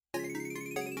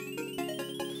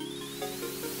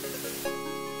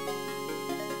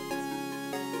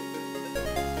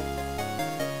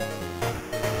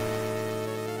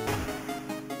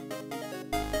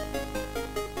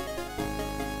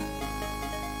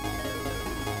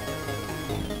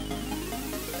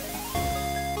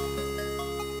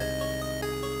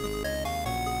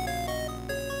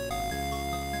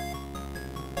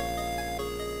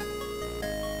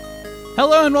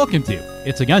Hello and welcome to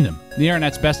It's a Gundam, the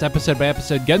internet's best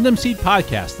episode-by-episode Gundam Seed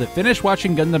podcast that finished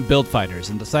watching Gundam Build Fighters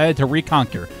and decided to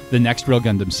reconquer the next real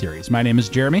Gundam series. My name is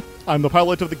Jeremy. I'm the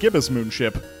pilot of the Gibbous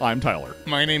moonship. I'm Tyler.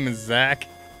 My name is Zach.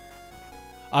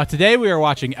 Today we are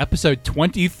watching episode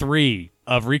 23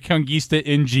 of Reconguista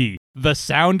NG, The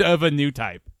Sound of a New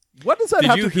Type. What does that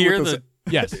have to do with this?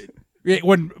 Yes.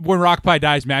 When Rockpie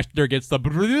dies, Master gets the...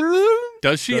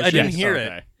 Does she? I didn't hear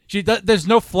it. There's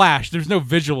no flash. There's no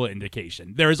visual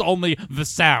indication. There is only the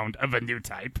sound of a new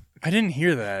type. I didn't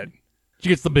hear that. She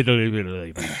gets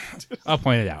the... I'll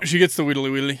point it out. She gets the wheedly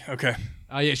wheedly. Okay.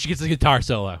 Yeah, she gets the guitar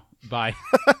solo. Bye.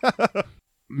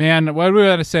 Man, what do we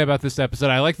want to say about this episode?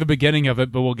 I like the beginning of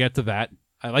it, but we'll get to that.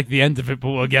 I like the end of it,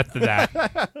 but we'll get to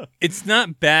that. It's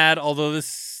not bad, although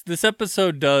this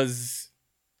episode does...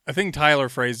 I think Tyler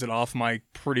phrased it off mic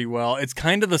pretty well. It's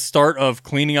kind of the start of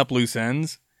cleaning up loose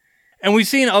ends. And we've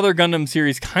seen other Gundam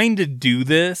series kind of do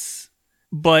this,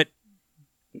 but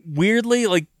weirdly,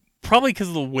 like, probably because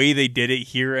of the way they did it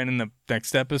here and in the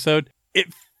next episode, it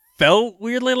felt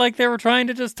weirdly like they were trying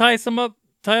to just tie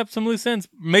up some loose ends.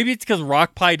 Maybe it's because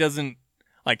Rockpie doesn't,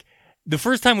 like, the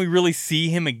first time we really see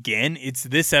him again, it's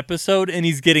this episode, and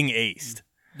he's getting aced.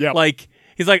 Yeah. Like,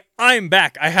 he's like, I'm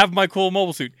back. I have my cool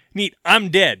mobile suit. Neat. I'm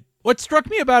dead. What struck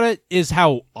me about it is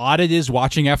how odd it is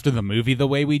watching after the movie the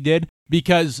way we did,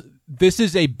 because this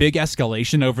is a big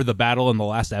escalation over the battle in the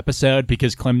last episode,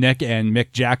 because Klim and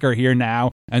Mick Jack are here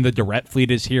now, and the Direct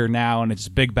Fleet is here now, and it's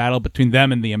a big battle between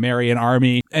them and the Amerian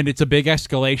army, and it's a big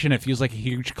escalation. It feels like a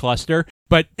huge cluster,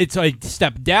 but it's a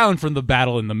step down from the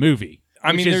battle in the movie.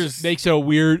 I mean, makes it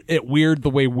weird the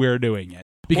way we're doing it.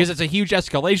 Because it's a huge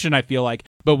escalation, I feel like,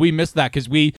 but we missed that because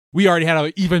we already had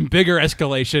an even bigger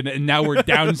escalation, and now we're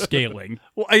downscaling.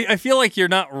 Well, I feel like you're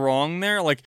not wrong there.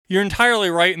 Like, you're entirely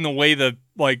right in the way the,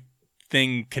 like,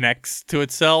 thing connects to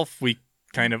itself. We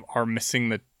kind of are missing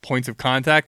the points of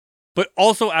contact. But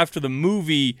also after the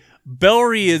movie,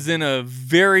 Bellry is in a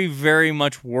very, very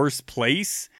much worse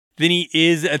place than he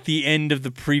is at the end of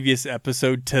the previous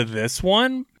episode to this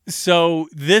one. So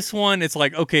this one, it's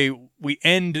like, okay, we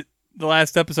end the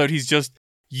last episode. He's just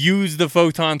used the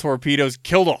photon torpedoes,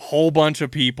 killed a whole bunch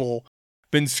of people,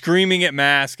 been screaming at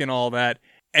Mask and all that.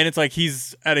 And it's like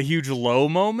he's at a huge low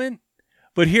moment.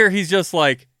 But here he's just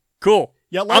like, cool.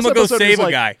 Yeah, I'm going to go save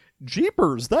a guy.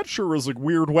 Jeepers, that sure is a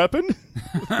weird weapon.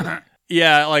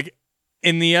 Yeah, like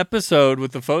in the episode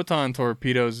with the photon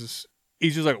torpedoes,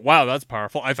 he's just like, wow, that's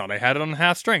powerful. I thought I had it on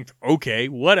half strength. Okay,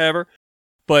 whatever.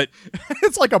 But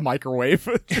it's like a microwave.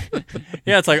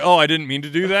 Yeah, it's like, oh, I didn't mean to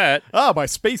do that. My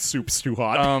space soup's too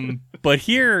hot. But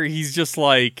here he's just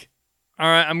like, all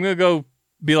right, I'm going to go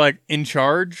be like in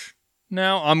charge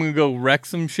now. I'm going to go wreck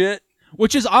some shit.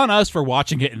 Which is on us for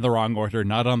watching it in the wrong order,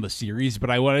 not on the series, but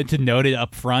I wanted to note it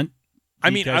up front. I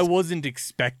mean, I wasn't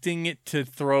expecting it to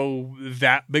throw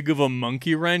that big of a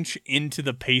monkey wrench into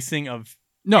the pacing of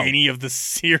any of the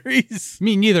series.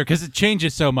 Me neither, because it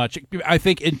changes so much. I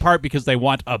think in part because they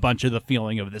want a bunch of the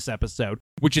feeling of this episode,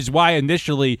 which is why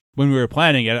initially when we were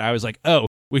planning it, I was like, oh,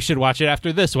 we should watch it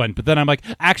after this one. But then I'm like,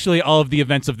 actually, all of the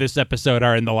events of this episode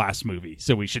are in the last movie,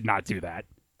 so we should not do that.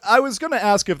 I was going to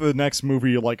ask if the next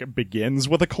movie, like, begins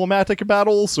with a climatic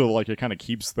battle, so, like, it kind of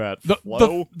keeps that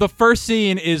flow. The first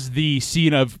scene is the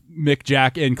scene of Mick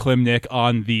Jack and Klim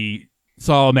on the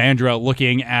Salamandra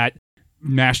looking at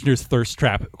Mashner's thirst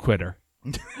trap quitter.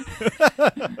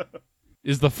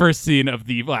 Is the first scene of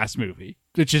the last movie,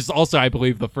 which is also, I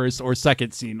believe, the first or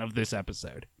second scene of this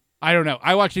episode. I don't know.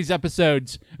 I watch these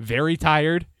episodes very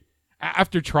tired.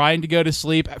 After trying to go to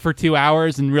sleep for 2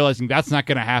 hours and realizing that's not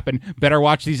going to happen, better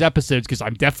watch these episodes because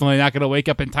I'm definitely not going to wake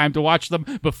up in time to watch them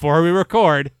before we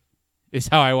record, is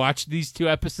how I watched these 2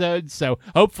 episodes. So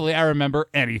hopefully I remember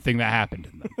anything that happened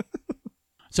in them.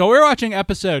 So we're watching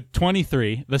episode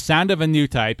 23, The Sound of a New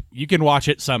Type. You can watch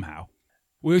it somehow.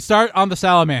 We start on the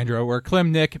Salamandra where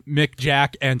Klim, Mick,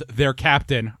 Jack, and their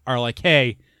captain are like,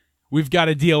 hey, we've got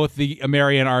to deal with the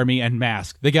Amerian army and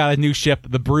Mask. They got a new ship,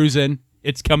 the Bruisin'.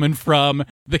 It's coming from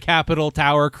the Capitol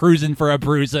Tower, cruising for a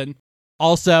bruisin'.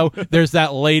 Also, there's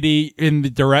that lady in the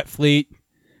Direct Fleet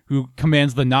who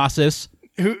commands the Gnosis.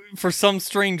 Who, for some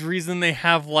strange reason, they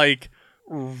have, like,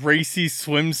 racy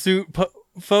swimsuit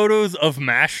photos of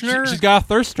Mashner. She's got a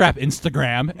thirst trap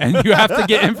Instagram, and you have to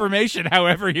get information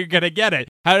however you're going to get it.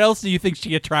 How else do you think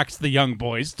she attracts the young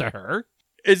boys to her?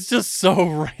 It's just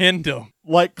so random.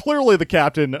 Like, clearly the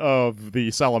captain of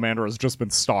the Salamander has just been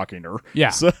stalking her.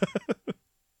 Yeah. So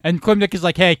and Klim is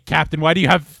like, hey, Captain, why do you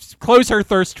have close her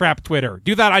thirst trap Twitter?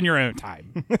 Do that on your own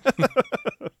time.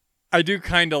 I do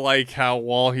kind of like how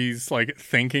while he's, like,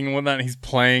 thinking with that, he's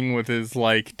playing with his,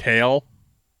 like, tail.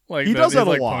 Like he does that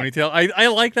a lot. Ponytail. I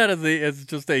like that as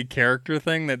just a character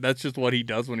thing. That's just what he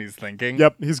does when he's thinking.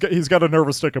 Yep, he's got a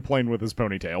nervous tick playing with his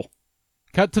ponytail.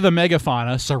 Cut to the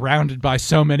megafauna surrounded by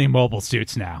so many mobile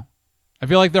suits now. I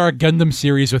feel like there are Gundam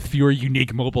series with fewer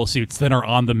unique mobile suits than are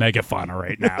on the megafauna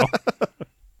right now.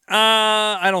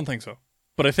 I don't think so.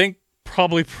 But I think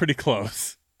probably pretty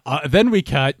close. Then we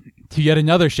cut to yet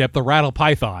another ship, the Rattle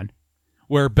Python,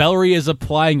 where Bellry is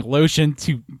applying lotion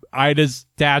to Ida's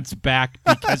dad's back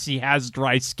because he has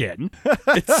dry skin.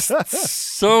 It's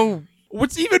so...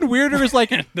 What's even weirder is like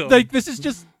this is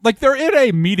just like they're in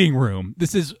a meeting room.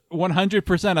 This is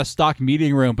 100% a stock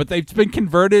meeting room, but they've been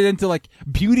converted into like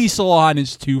beauty salon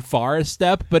is too far a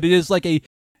step, but it is like a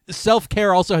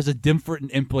self-care also has a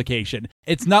different implication.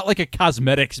 It's not like a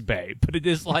cosmetics bay, but it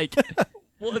is like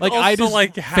like I just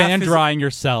like fan drying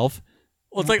yourself.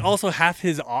 Well, it's like also half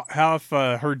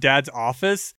her dad's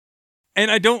office. And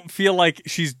I don't feel like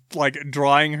she's, like,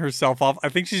 drying herself off. I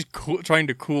think she's trying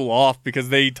to cool off because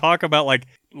they talk about, like,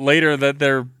 later that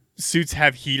their suits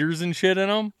have heaters and shit in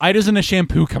them. Ida's in a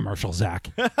shampoo commercial, Zach.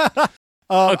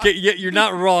 Okay, yeah, you're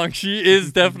not wrong. She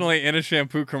is definitely in a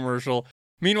shampoo commercial.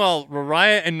 Meanwhile,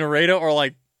 Raraya and Naredo are,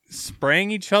 like,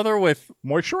 spraying each other with...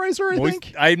 moisturizer, I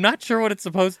think? I'm not sure what it's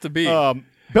supposed to be.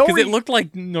 Because it looked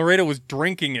like Naredo was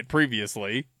drinking it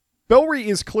previously. Bellry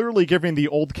is clearly giving the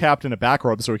old captain a back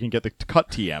rub so he can get the cut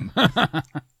TM.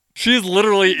 She's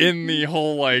literally in the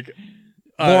whole, like,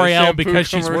 L'Oreal because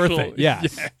she's commercial. worth it.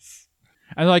 Yes.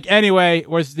 And like, anyway,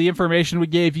 was the information we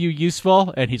gave you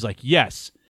useful? And he's like,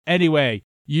 yes. Anyway,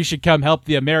 you should come help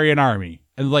the Amerian army.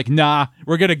 And like, nah,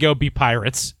 we're going to go be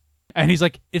pirates. And he's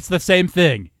like, it's the same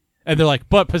thing. And they're like,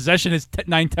 but possession is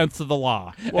 9/10 of the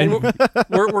law. Well, and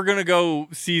we're going to go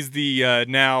seize the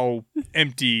now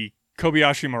empty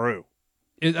Kobayashi Maru.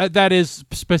 That is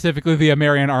specifically the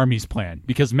Amerian army's plan,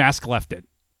 because Mask left it.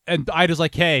 And Ida's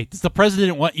like, hey, does the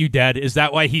president want you dead? Is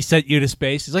that why he sent you to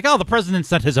space? He's like, oh, the president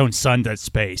sent his own son to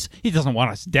space. He doesn't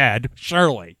want us dead,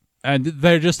 surely. And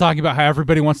they're just talking about how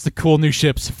everybody wants the cool new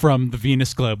ships from the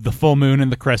Venus globe, the full moon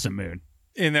and the crescent moon.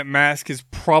 And that Mask is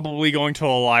probably going to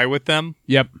ally with them.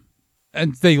 Yep.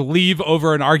 And they leave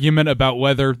over an argument about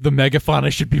whether the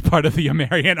megafauna should be part of the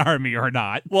Amerian army or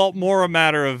not. Well, more a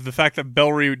matter of the fact that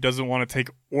Bellry doesn't want to take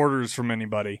orders from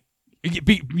anybody.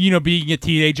 Being a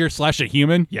teenager / a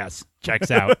human? Yes,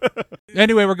 checks out.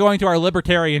 Anyway, we're going to our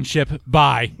libertarian ship.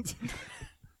 Bye.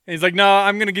 He's like, no,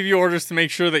 I'm going to give you orders to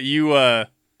make sure that you,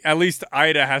 at least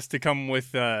Ida has to come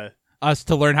with, us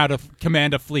to learn how to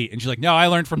command a fleet. And she's like, no, I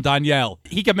learned from Danielle.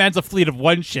 He commands a fleet of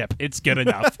one ship. It's good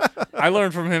enough. I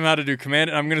learned from him how to do command,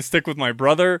 and I'm going to stick with my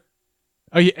brother.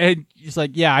 Oh, yeah, and he's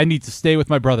like, yeah, I need to stay with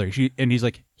my brother. And he's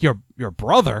like, your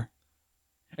brother?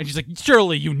 And she's like,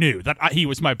 surely you knew that he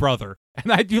was my brother.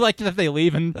 And I do like that they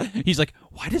leave, and he's like,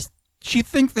 why does she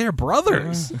think they're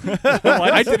brothers?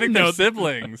 I didn't know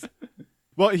siblings.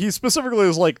 Well, he specifically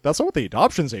was like, that's not what the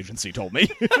adoptions agency told me.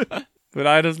 But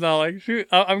Ida's not like, shoot,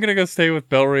 I'm going to go stay with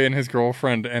Bellry and his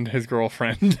girlfriend and his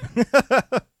girlfriend.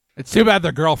 It's too bad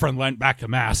their girlfriend went back to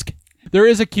Mask. There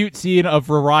is a cute scene of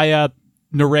Raraya,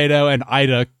 Naredo, and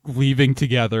Ida leaving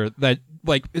together that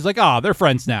like is like, they're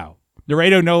friends now.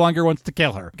 Naredo no longer wants to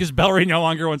kill her because Bellry no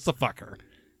longer wants to fuck her.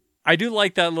 I do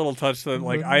like that little touch that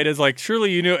like Ida's like,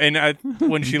 surely you knew. And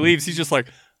when she leaves, he's just like,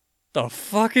 the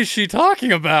fuck is she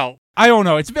talking about? I don't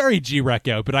know. It's very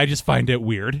G-Reco, but I just find it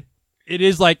weird. It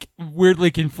is like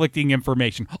weirdly conflicting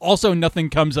information. Also, nothing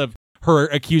comes of her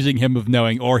accusing him of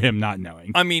knowing or him not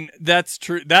knowing. I mean, that's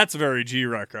true. That's very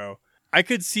G-Reco. I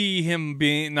could see him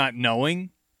being not knowing.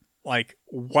 Like,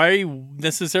 why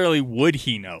necessarily would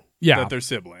he know that they're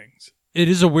siblings? It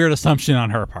is a weird assumption on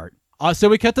her part. So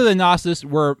we cut to the Gnosis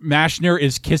where Mashner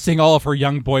is kissing all of her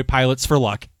young boy pilots for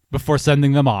luck before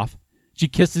sending them off. She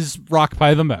kisses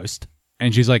Rockpie the most.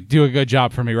 And she's like, do a good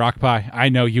job for me, Rockpie. I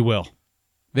know you will.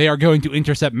 They are going to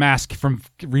intercept Mask from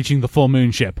reaching the full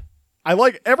moon ship. I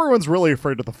like, everyone's really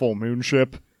afraid of the full moon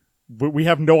ship, but we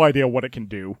have no idea what it can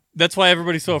do. That's why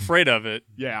everybody's so afraid of it.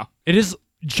 Yeah. It is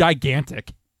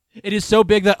gigantic. It is so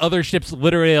big that other ships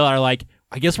literally are like,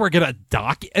 I guess we're going to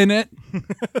dock in it.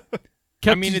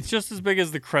 I mean, it's just as big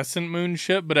as the Crescent Moon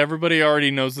ship, but everybody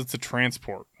already knows it's a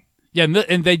transport. Yeah,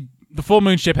 and the full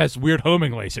moon ship has weird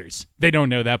homing lasers. They don't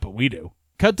know that, but we do.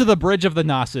 Cut to the bridge of the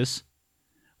Gnosis,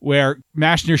 where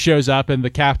Mashner shows up and the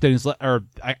captain is, or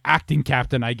acting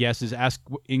captain, I guess, is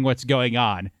asking what's going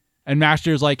on. And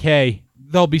Mashner's like, hey,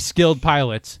 they'll be skilled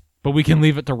pilots, but we can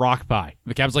leave it to Rockpie.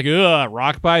 The captain's like,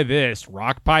 Rockpie this,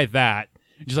 Rockpie that.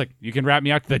 And she's like, you can rat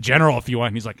me out to the general if you want.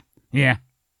 And he's like, yeah,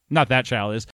 not that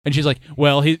child is. And she's like,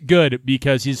 well, he's good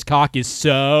because his cock is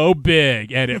so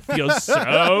big and it feels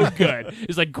so good.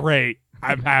 It's like, great.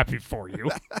 I'm happy for you.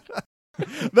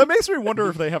 That makes me wonder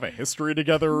if they have a history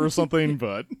together or something,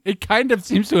 but It kind of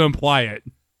seems to imply it.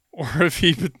 Or if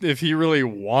he really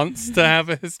wants to have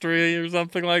a history or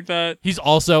something like that. He's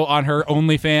also on her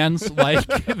OnlyFans, like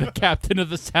the captain of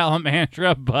the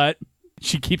Salamandra, but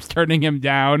she keeps turning him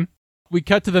down. We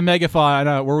cut to the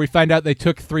Megafauna where we find out they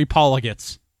took 3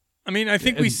 Polygons. I mean, I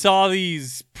think we saw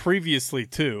these previously,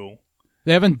 too.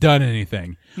 They haven't done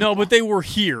anything. No, but they were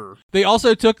here. They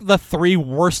also took the 3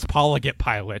 worst Polygon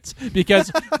pilots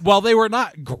because while they were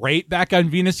not great back on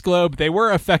Venus Globe, they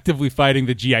were effectively fighting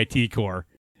the GIT Corps.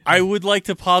 I would like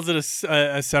to posit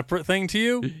a separate thing to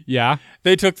you. Yeah.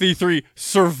 They took the 3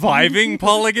 surviving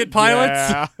Polygon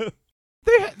pilots. yeah.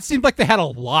 They seemed like they had a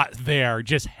lot there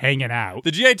just hanging out.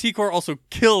 The GIT Corps also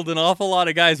killed an awful lot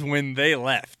of guys when they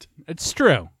left. It's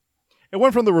true. It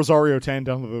went from the Rosario 10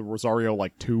 down to the Rosario,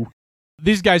 2.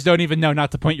 These guys don't even know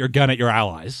not to point your gun at your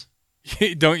allies.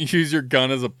 Don't use your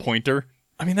gun as a pointer.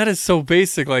 I mean, that is so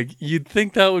basic. Like, you'd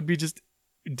think that would be just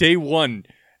day one.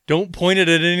 Don't point it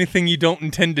at anything you don't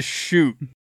intend to shoot.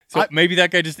 So maybe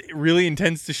that guy just really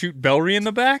intends to shoot Bellry in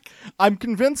the back? I'm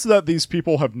convinced that these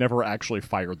people have never actually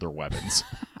fired their weapons.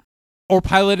 Or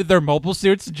piloted their mobile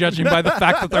suits, judging by the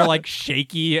fact that they're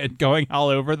shaky and going all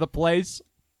over the place.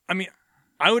 I mean,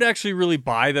 I would actually really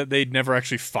buy that they'd never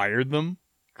actually fired them.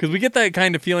 Because we get that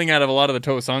kind of feeling out of a lot of the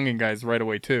Toasangan guys right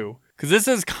away, too. Because this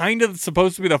is kind of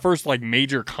supposed to be the first,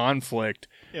 major conflict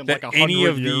In, that 100 any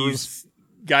of years. these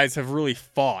guys have really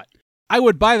fought. I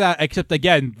would buy that, except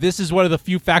again, this is one of the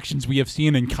few factions we have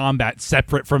seen in combat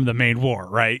separate from the main war,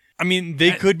 right? I mean,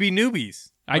 they could be newbies.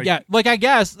 I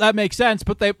guess that makes sense,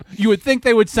 but you would think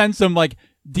they would send some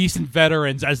decent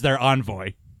veterans as their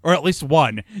envoy. Or at least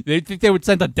one. They'd think they would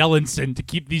send a Dellinson to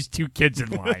keep these 2 kids in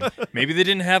line. Maybe they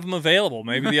didn't have them available.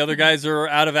 Maybe the other guys are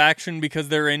out of action because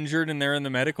they're injured and they're in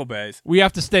the medical bays. We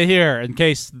have to stay here in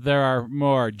case there are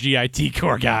more GIT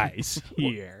Corps guys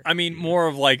here. I mean, more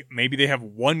of maybe they have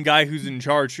one guy who's in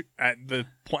charge at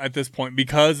this point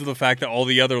because of the fact that all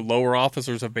the other lower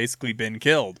officers have basically been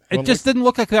killed. It just didn't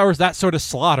look like there was that sort of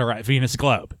slaughter at Venus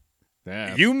Globe.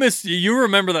 Yeah. You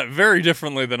remember that very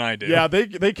differently than I do. Yeah,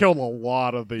 they killed a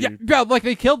lot of the... Yeah,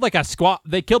 they killed a squad.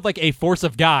 They killed a force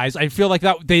of guys. I feel like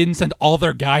that they didn't send all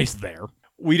their guys there.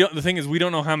 The thing is, we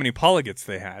don't know how many Polygons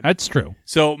they had. That's true.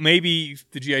 So maybe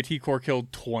the GIT Corps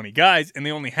killed 20 guys, and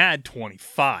they only had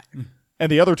 25.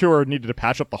 And the other 2 are needed to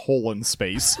patch up the hole in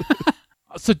space.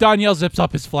 So Danielle zips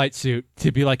up his flight suit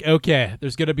to be like, okay,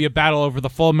 there's going to be a battle over the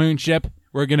full moon ship.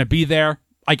 We're going to be there,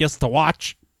 I guess, to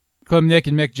watch. Klim, Nick,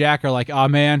 and Mick Jack are like, oh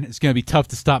man, it's going to be tough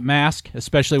to stop Mask,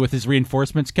 especially with his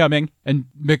reinforcements coming. And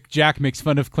Mick Jack makes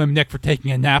fun of Klim Nick for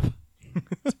taking a nap.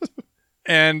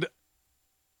 And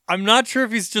I'm not sure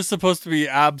if he's just supposed to be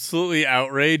absolutely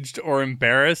outraged or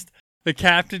embarrassed. The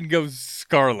captain goes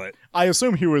scarlet. I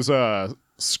assume he was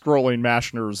scrolling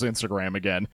Mashner's Instagram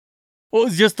again. Well,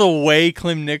 it's just the way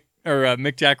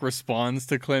Mick Jack responds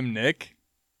to Klim Nick.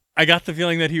 I got the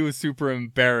feeling that he was super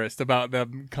embarrassed about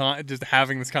them just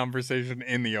having this conversation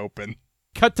in the open.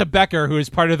 Cut to Becker, who is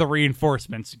part of the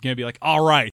reinforcements. Going to be like, all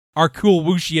right, our cool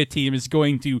Wuxia team is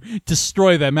going to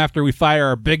destroy them after we fire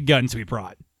our big guns we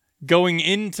brought. Going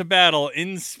into battle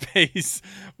in space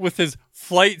with his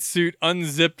flight suit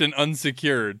unzipped and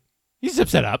unsecured. He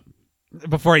zips it up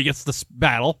before he gets to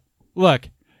battle. Look,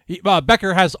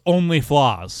 Becker has only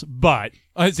flaws, but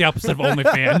it's the opposite of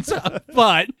OnlyFans.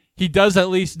 But he does at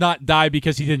least not die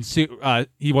because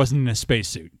he wasn't in a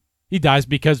spacesuit. He dies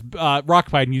because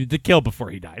Rockpie needed to kill before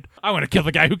he died. I want to kill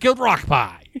the guy who killed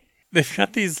Rockpie. They've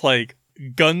got these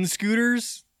gun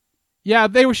scooters. Yeah,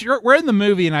 we're in the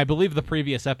movie, and I believe the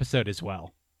previous episode as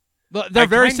well. They're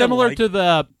very similar to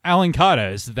the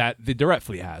Alancatas that the Direct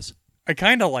Fleet has. I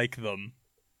kind of like them.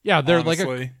 Yeah, they're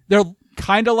honestly. they're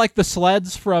kind of like the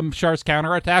sleds from Char's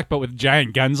Counterattack, but with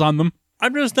giant guns on them.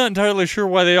 I'm just not entirely sure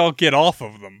why they all get off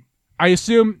of them. I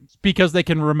assume because they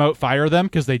can remote fire them,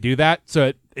 because they do that,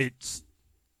 so it's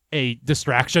a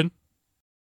distraction.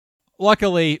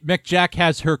 Luckily, Mick Jack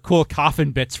has her cool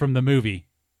coffin bits from the movie,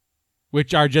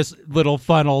 which are just little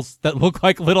funnels that look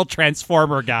like little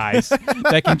transformer guys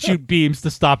that can shoot beams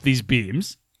to stop these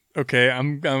beams. Okay,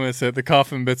 I'm gonna say the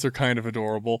coffin bits are kind of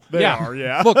adorable. They are,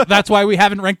 yeah. Look, that's why we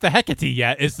haven't ranked the Hecate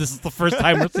yet, this is the first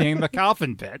time we're seeing the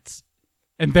coffin bits.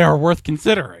 And they are worth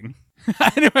considering.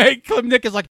 Anyway, Klim Nick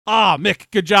is like,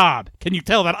 Mick, good job. Can you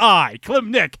tell that I,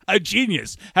 Klim Nick, a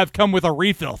genius, have come with a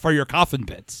refill for your coffin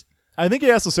bits? I think he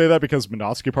has to say that because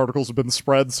Minovsky particles have been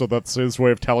spread, so that's his way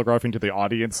of telegraphing to the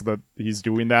audience that he's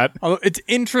doing that. It's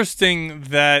interesting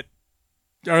that,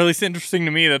 or at least interesting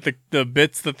to me, that the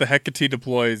bits that the Hecate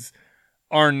deploys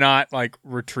are not like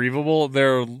retrievable.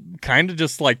 They're kind of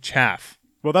just like chaff.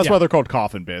 Well, that's why they're called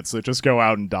coffin bits. They just go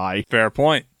out and die. Fair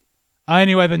point.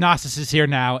 Anyway, the Gnosis is here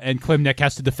now, and Klim Nick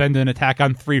has to defend an attack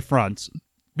on 3 fronts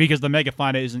because the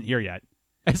Megafauna isn't here yet.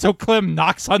 And so Klim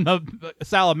knocks on the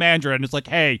Salamandra and is like,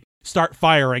 hey, start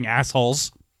firing,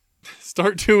 assholes.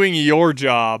 Start doing your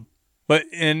job.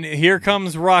 And here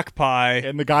comes Rock Pie.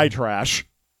 And the Gaitrash.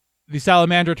 The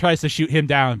Salamandra tries to shoot him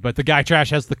down, but the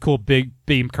Gaitrash has the cool big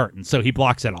beam curtain, so he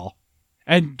blocks it all.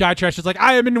 And Gaitrash is like,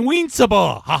 I am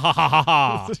invincible! Ha ha ha ha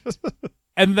ha!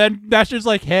 And then Master's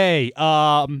like, hey,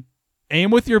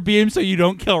 aim with your beam so you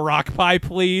don't kill Rock Pie,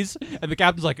 please. And the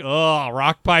captain's like, oh,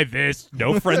 Rock Pie this,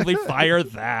 no friendly fire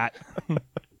that.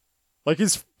 Like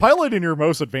he's piloting your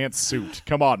most advanced suit.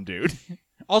 Come on, dude.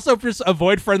 Also, just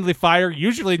avoid friendly fire,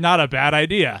 usually not a bad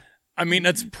idea. I mean,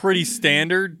 that's pretty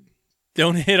standard.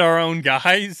 Don't hit our own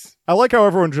guys. I like how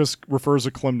everyone just refers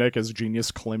to Klim Nick as Genius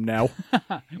Klim now.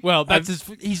 Well,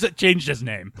 he's changed his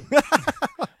name.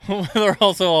 They're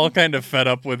also all kind of fed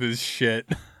up with his shit.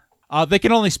 They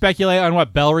can only speculate on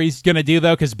what Bellry's going to do,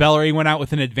 though, because Bellry went out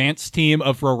with an advanced team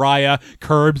of Raraya,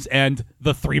 Curbs, and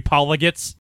the 3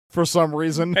 Polygates. For some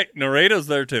reason. Hey, Naredo's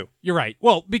there, too. You're right.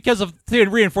 Well, to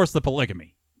reinforce the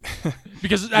polygamy.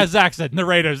 Because, as Zach said,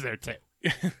 Naredo's there, too.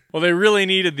 Well, they really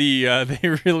needed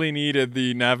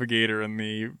the Navigator and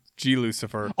the G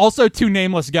Lucifer. Also, 2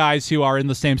 nameless guys who are in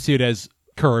the same suit as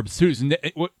Curbs,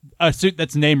 a suit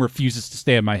that's name refuses to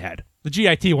stay in my head. The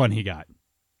GIT one he got.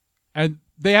 And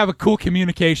they have a cool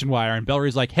communication wire, and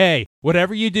Bellry's like, hey,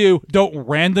 whatever you do, don't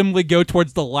randomly go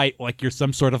towards the light like you're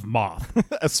some sort of moth.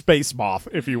 A space moth,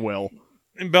 if you will.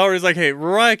 And Bellry's like, hey,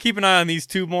 Raraya, keep an eye on these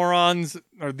 2 morons,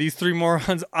 or these 3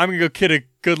 morons. I'm going to go get a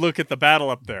good look at the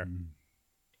battle up there.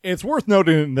 It's worth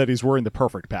noting that he's wearing the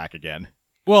perfect pack again.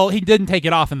 Well, he didn't take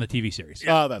it off in the TV series.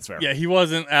 Oh, that's fair. Yeah, he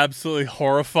wasn't absolutely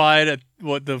horrified at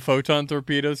what the photon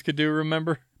torpedoes could do,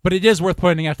 remember? But it is worth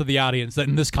pointing out to the audience that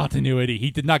in this continuity,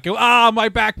 he did not go, my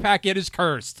backpack, it is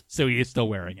cursed. So he is still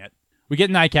wearing it. We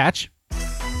get an eye catch.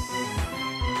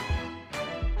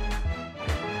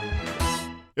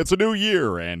 It's a new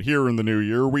year, and here in the new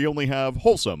year, we only have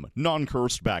wholesome,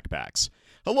 non-cursed backpacks.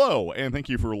 Hello, and thank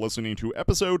you for listening to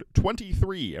episode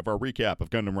 23 of our recap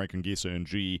of Gundam Reconguista and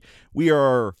G. We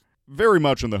are very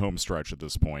much in the home stretch at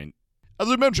this point. As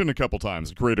I mentioned a couple times,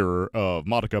 the creator of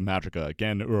Madoka Magica,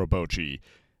 Gen Urobuchi,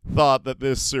 thought that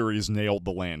this series nailed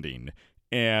the landing.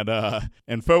 And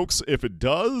folks, if it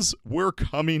does, we're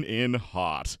coming in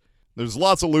hot. There's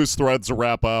lots of loose threads to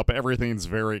wrap up, everything's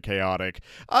very chaotic.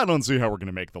 I don't see how we're going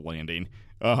to make the landing.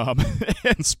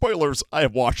 And spoilers, I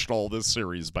have watched all this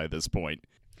series by this point.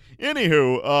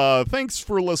 Anywho, thanks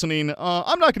for listening.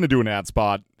 I'm not going to do an ad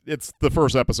spot. It's the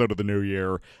first episode of the new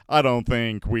year. I don't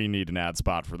think we need an ad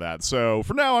spot for that. So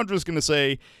for now, I'm just going to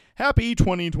say, happy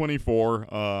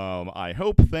 2024. I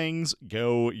hope things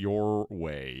go your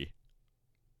way.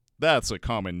 That's a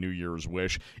common New Year's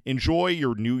wish. Enjoy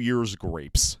your New Year's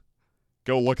grapes.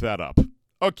 Go look that up.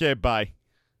 Okay, bye.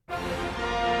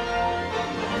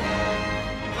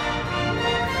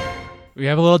 We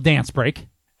have a little dance break.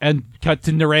 And cut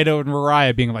to Naredo and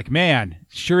Raraya being like, man,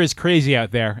 sure is crazy out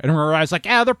there. And Raraya's like,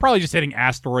 they're probably just hitting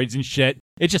asteroids and shit.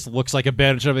 It just looks like a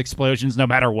bunch of explosions no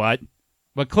matter what.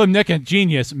 But Klim Nick, a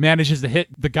genius, manages to hit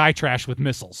the Gaitrash with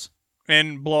missiles.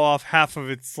 And blow off half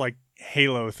of its,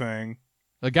 halo thing.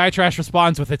 The Gaitrash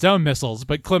responds with its own missiles,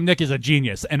 but Klim Nick is a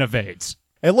genius and evades.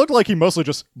 It looked like he mostly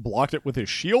just blocked it with his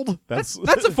shield. That's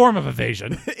a form of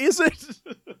evasion. Is it?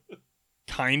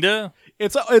 Kinda.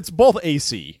 It's both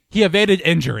AC. He evaded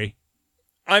injury.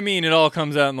 I mean, it all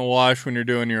comes out in the wash when you're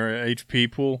doing your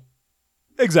HP pool.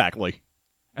 Exactly.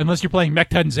 Unless you're playing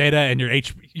Mechton Zeta and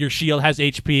your shield has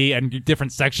HP and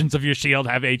different sections of your shield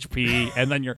have HP, and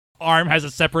then your arm has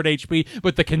a separate HP,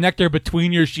 but the connector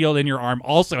between your shield and your arm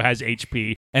also has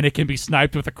HP, and it can be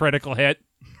sniped with a critical hit.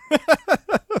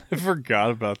 I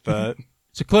forgot about that.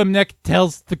 So Klim Nick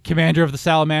tells the commander of the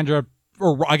Salamandra,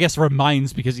 or I guess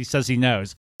reminds because he says he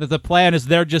knows, that the plan is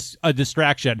they're just a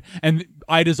distraction, and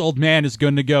Ida's old man is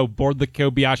going to go board the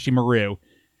Kobayashi Maru,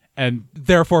 and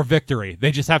therefore victory.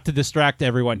 They just have to distract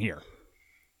everyone here.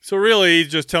 So really,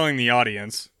 he's just telling the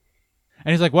audience.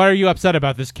 And he's like, what are you upset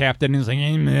about this, Captain? And he's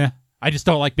like, meh. I just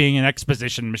don't like being an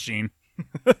exposition machine.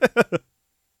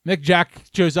 Mick Jack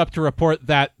shows up to report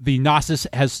that the Gnosis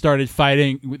has started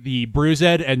fighting with the Bruised,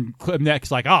 and Klim Nick's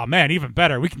like, oh man, even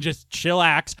better. We can just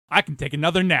chillax. I can take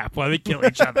another nap while they kill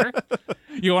each other.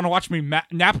 You want to watch me nap,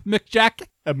 Mick Jack?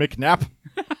 A McNap?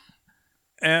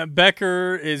 And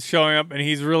Becker is showing up, and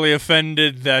he's really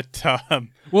offended that that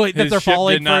they're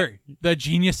falling for the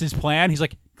genius's plan. He's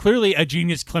like, clearly a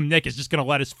genius Klim Nick is just going to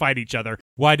let us fight each other.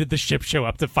 Why did the ship show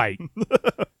up to fight?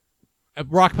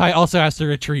 Rockpie also has to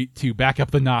retreat to back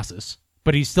up the Gnosis,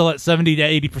 but he's still at 70 to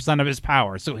 80% of his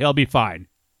power, so he'll be fine.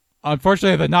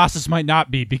 Unfortunately, the Gnosis might not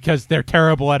be because they're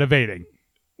terrible at evading.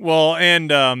 Well, and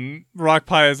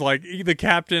Rockpie is like, the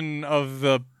captain of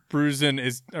the Bruisin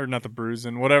is, or not the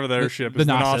Bruisin, whatever their ship is,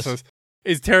 the Gnosis,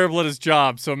 is terrible at his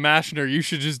job, so Mashner, you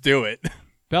should just do it.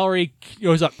 Bellary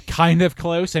goes up kind of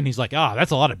close, and he's like,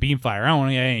 that's a lot of beam fire. I don't want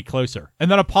to get any closer. And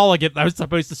then Apollo, that was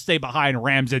supposed to stay behind,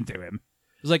 rams into him.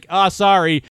 He's like,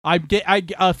 sorry, I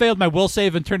failed my will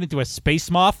save and turned into a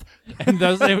space moth. And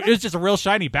it was just a real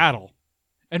shiny battle.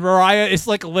 And Rariah is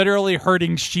like literally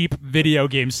herding sheep video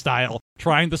game style,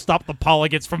 trying to stop the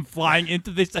Polygons from flying into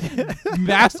this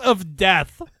mass of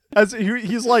death. As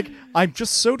he's like, I'm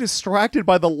just so distracted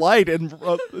by the light. And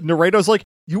Narato's like,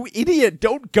 you idiot,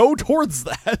 don't go towards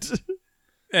that.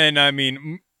 And I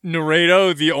mean,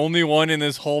 Narato, the only one in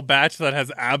this whole batch that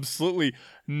has absolutely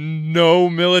no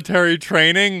military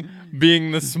training,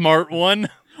 being the smart one.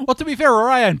 Well, to be fair,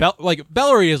 Rariah and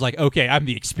Bellary is like, okay, I'm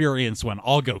the experienced one.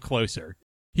 I'll go closer.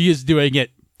 He is doing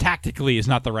it tactically is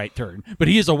not the right term, but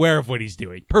he is aware of what he's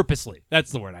doing purposely.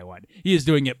 That's the word I want. He is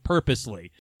doing it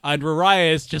purposely. And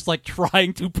Rariah is just like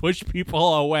trying to push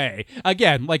people away.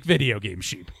 Again, like video game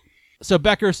sheep. So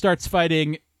Becker starts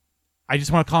fighting, I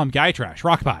just want to call him Gaitrash,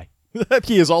 Rockpie.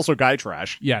 He is also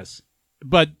Gaitrash. Yes.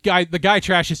 But the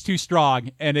Gaitrash is too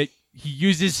strong, and he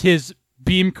uses his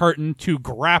beam curtain to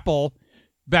grapple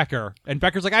Becker, and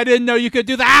Becker's like, I didn't know you could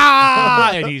do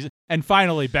that. And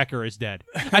finally Becker is dead.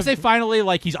 I say finally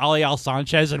like he's Alial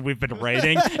Sanchez and we've been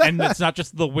raiding, and it's not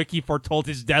just the wiki foretold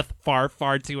his death far,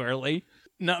 far too early.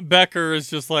 No, Becker is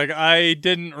just like, I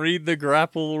didn't read the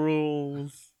grapple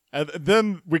rules. And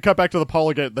then we cut back to the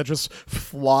Polygon that just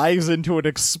flies into an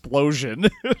explosion.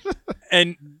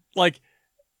 And like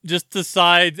just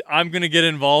decides I'm going to get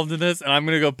involved in this and I'm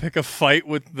going to go pick a fight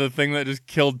with the thing that just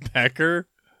killed Becker.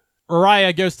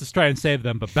 Rariah goes to try and save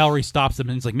them, but Bellary stops him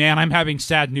and he's like, man, I'm having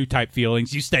sad new type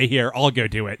feelings. You stay here. I'll go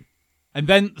do it. And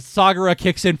then Sagara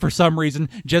kicks in for some reason,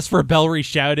 just for Bellary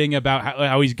shouting about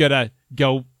how he's going to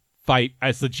go fight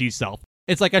as the G-Self.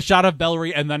 It's like a shot of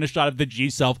Bellary and then a shot of the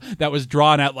G-Self that was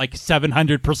drawn at like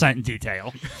 700% in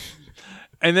detail.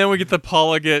 And then we get the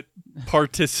Polygon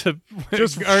just shooting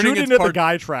at the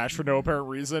Gaitrash for no apparent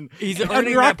reason. He's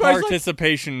earning that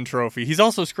participation trophy. He's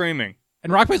also screaming.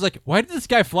 And Rockpie's like, why did this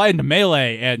guy fly into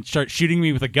melee and start shooting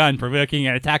me with a gun, provoking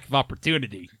an attack of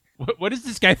opportunity? What does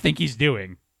this guy think he's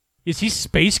doing? Is he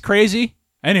space crazy?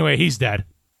 Anyway, he's dead.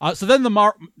 So then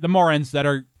the Morans that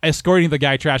are escorting the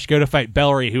Gaitrash go to fight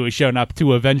Bellary, who has shown up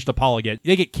to avenge the Polygon.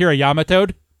 They get Kira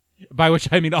Yamato'd, by which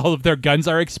I mean all of their guns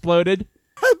are exploded.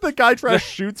 The Gaitrash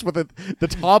shoots with the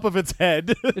top of its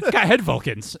head. It's got head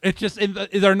Vulcans. It's just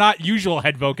they're not usual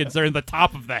head Vulcans. They're in the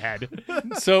top of the head.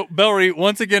 So Bellary,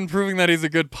 once again proving that he's a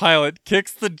good pilot,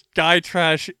 kicks the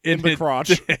Gaitrash in the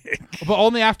crotch, but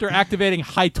only after activating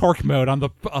high torque mode on the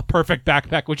perfect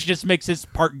backpack, which just makes his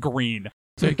part green.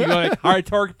 So you can go like high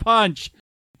torque punch.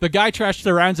 The Gaitrash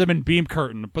surrounds him in beam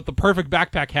curtain, but the perfect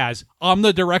backpack has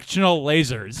omnidirectional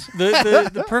lasers.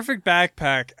 The perfect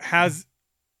backpack has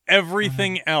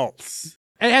everything else.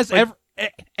 It has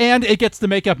and it gets to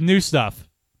make up new stuff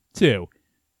too.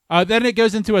 Then it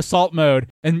goes into assault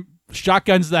mode and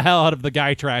shotguns the hell out of the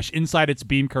Gaitrash inside its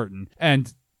beam curtain,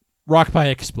 and Rockpie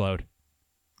explode,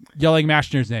 yelling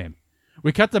Mashner's name.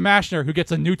 We cut to Mashner, who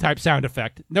gets a new type sound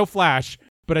effect, no flash,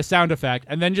 but a sound effect,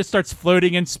 and then just starts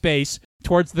floating in space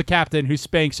towards the captain, who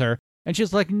spanks her. And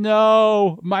she's like,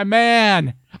 "No, my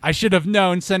man! I should have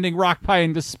known sending Rockpie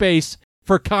into space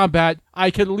for combat,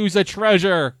 I could lose a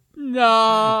treasure.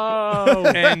 No!"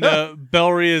 And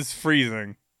Bellary is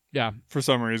freezing. Yeah. For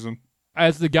some reason.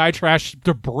 As the Gaitrash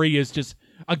debris is just,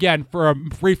 again, for a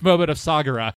brief moment of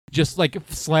Sagara, just like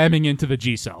slamming into the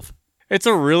G-Self. It's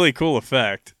a really cool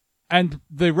effect. And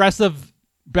the rest of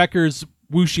Becker's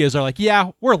Wushias are like,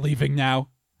 yeah, we're leaving now.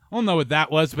 I don't know what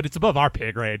that was, but it's above our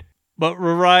pay grade. But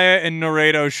Rariah and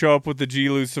Narado show up with the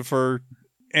G-Lucifer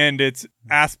and its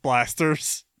ass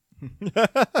blasters.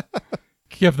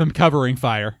 Give them covering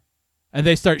fire. And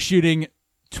they start shooting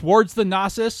towards the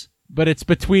Gnosis, but it's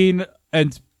between,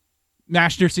 and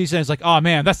Mashner sees it and is like, oh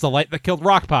man, that's the light that killed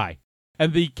Rockpie.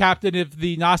 And the captain of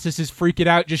the Gnosis is freaking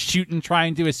out, just shooting,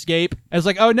 trying to escape. And it's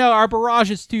like, oh no, our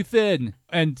barrage is too thin.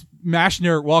 And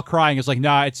Mashner, while crying, is like,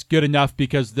 nah, it's good enough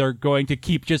because they're going to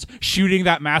keep just shooting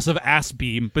that massive ass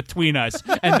beam between us,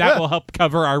 and that will help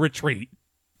cover our retreat.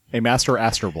 A master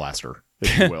Astro Blaster,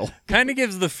 if you will. Kind of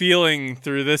gives the feeling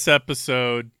through this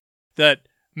episode that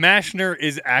Mashner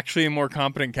is actually a more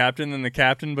competent captain than the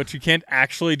captain, but she can't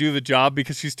actually do the job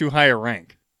because she's too high a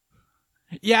rank.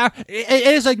 Yeah, it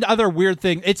is another weird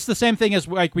thing. It's the same thing as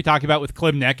like we talked about with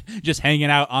Klim and Mick, just hanging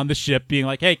out on the ship, being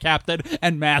like, "Hey, Captain,"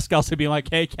 and Mask also being like,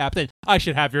 "Hey, Captain, I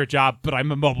should have your job, but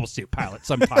I'm a mobile suit pilot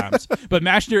sometimes." But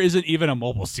Mashner isn't even a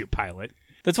mobile suit pilot.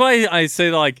 That's why I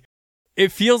say, like,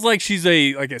 it feels like she's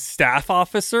a staff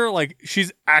officer. Like,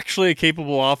 she's actually a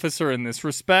capable officer in this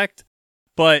respect,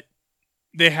 but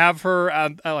they have her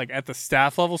at the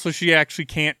staff level, so she actually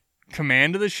can't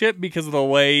command the ship because of the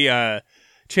way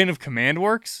chain of command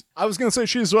works. I was gonna say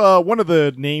she's one of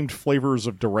the named flavors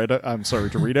of Doritos.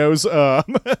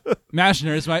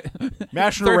 Mashner is my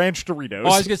Mashner Ranch Doritos. Oh,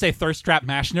 I was gonna say Thirst Trap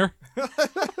Mashner.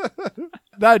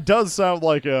 That does sound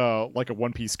like a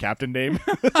One Piece captain name.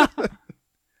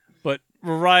 But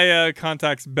Rariah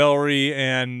contacts Bellry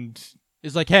and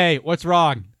is like, "Hey, what's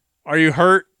wrong? Are you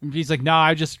hurt?" And he's like, "Nah,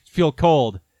 I just feel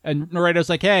cold." And Naredo's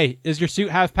like, "Hey, does your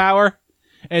suit have power?"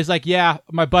 And he's like, "Yeah,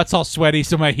 my butt's all sweaty,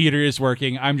 so my heater is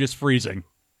working. I'm just freezing."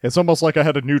 It's almost like I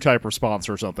had a new type response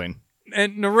or something.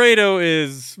 And Naredo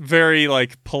is very,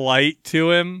 polite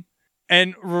to him.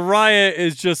 And Rariah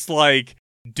is just like,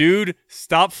 "Dude,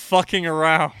 stop fucking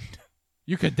around.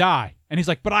 You could die." And he's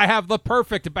like, "But I have the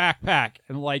perfect backpack."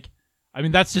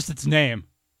 And that's just its name.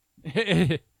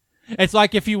 It's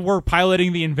like if you were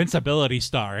piloting the Invincibility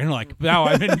Star and now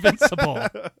I'm invincible.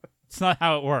 It's not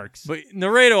how it works. But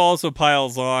Naredo also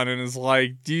piles on and is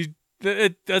like,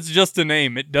 that's just a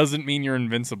name. It doesn't mean you're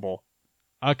invincible.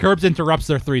 Curbs interrupts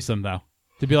their threesome, though,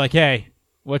 to be like, "Hey,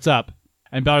 what's up?"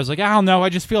 And Beller's like, "I don't know. I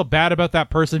just feel bad about that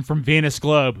person from Venus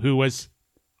Globe who was...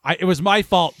 it was my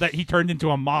fault that he turned into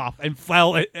a moth and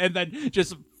fell and then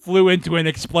just flew into an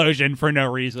explosion for no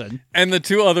reason." And the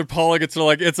two other polygons are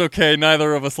like, "It's okay.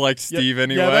 Neither of us like Steve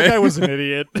anyway." Yeah, that guy was an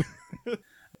idiot.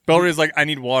 Bellry's like, "I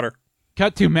need water."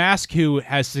 Cut to Mask, who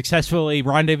has successfully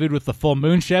rendezvoused with the full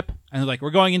moon ship, and they're like, "We're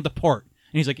going into port."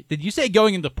 And he's like, "Did you say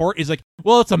going into port?" He's like,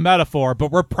 "Well, it's a metaphor, but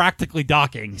we're practically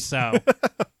docking, so..."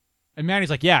 And Manny's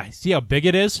like, "Yeah, see how big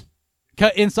it is?"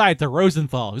 Cut inside to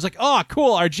Rosenthal, who's like, "Oh,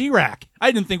 cool, our G-Rack.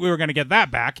 I didn't think we were going to get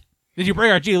that back. Did you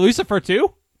bring our G Lucifer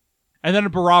too?" And then a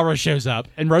Barara shows up,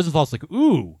 and Rosenthal's like,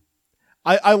 "Ooh."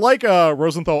 I like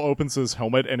Rosenthal opens his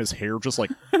helmet and his hair just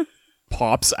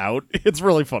pops out. It's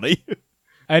really funny.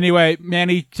 Anyway,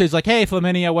 Manny says like, "Hey,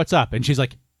 Flaminia, what's up?" And she's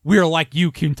like, "We're like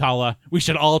you, Kuntala. We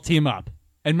should all team up."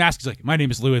 And Mask is like, "My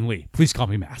name is Lewin Lee. Please call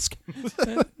me Mask."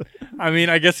 I mean,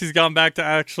 I guess he's gone back to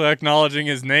actually acknowledging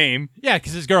his name. Yeah,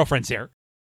 because his girlfriend's here.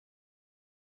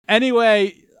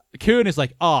 Anyway, Kuhn is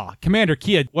like, Commander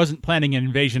Kia wasn't planning an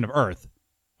invasion of Earth.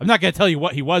 I'm not going to tell you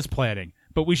what he was planning,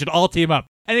 but we should all team up.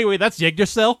 Anyway, that's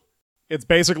Yggdrasil. It's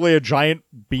basically a giant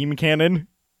beam cannon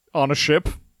on a ship.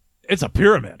 It's a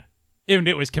pyramid. And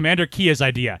it was Commander Kia's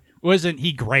idea. Wasn't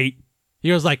he great?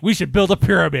 He was like, "We should build a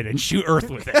pyramid and shoot Earth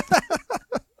with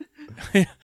it."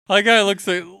 That guy looks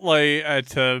at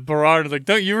Barara and is like,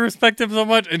 "Don't you respect him so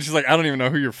much?" And she's like, "I don't even know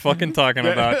who you're fucking talking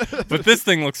about, but this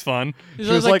thing looks fun." She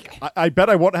was like, I bet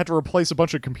I won't have to replace a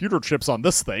bunch of computer chips on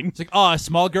this thing. It's like, "A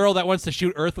small girl that wants to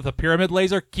shoot Earth with a pyramid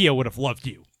laser? Kia would have loved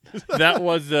you." That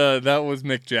was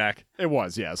Mick Jack. It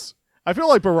was, yes. I feel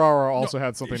like Barara also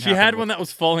had something. She had one that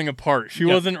was falling apart. She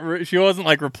wasn't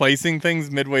replacing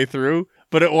things midway through,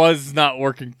 but it was not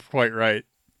working quite right.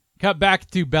 Cut back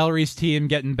to Bellery's team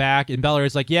getting back, and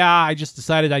Bellery's like, "Yeah, I just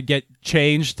decided I'd get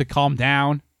changed to calm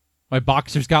down. My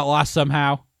boxers got lost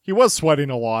somehow. He was sweating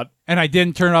a lot. And I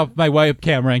didn't turn off my web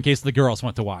camera in case the girls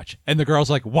want to watch." And the girl's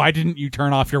like, "Why didn't you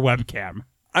turn off your webcam?"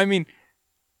 I mean,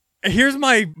 here's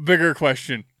my bigger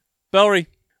question. Bellry,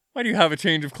 why do you have a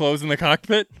change of clothes in the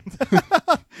cockpit?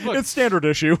 Look, it's standard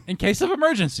issue. In case of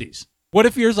emergencies. What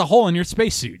if there's a hole in your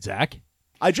spacesuit, Zach?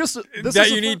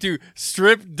 You need to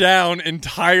strip down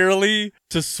entirely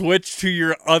to switch to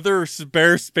your other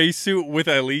spare spacesuit with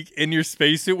a leak in your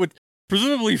spacesuit, which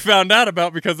presumably found out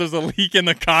about because there's a leak in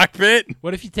the cockpit.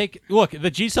 What if you look, the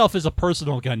G-Self is a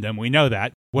personal Gundam, we know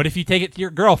that. What if you take it to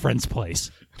your girlfriend's place?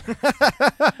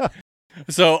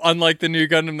 So, unlike the new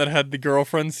Gundam that had the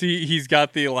girlfriend seat, he's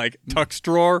got the, tux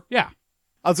drawer. Yeah.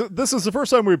 This is the first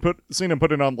time we've seen him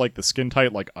put it on, the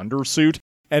skin-tight, undersuit,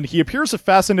 and he appears to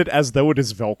fasten it as though it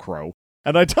is Velcro.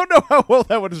 And I don't know how well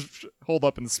that would hold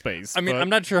up in space. I mean, I'm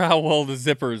not sure how well the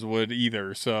zippers would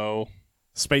either, so...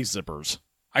 Space zippers.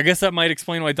 I guess that might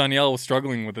explain why Danielle was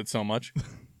struggling with it so much.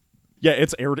 Yeah,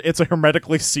 it's a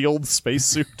hermetically sealed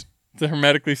spacesuit. It's a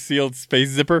hermetically sealed space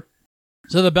zipper.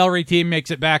 So the Bellry team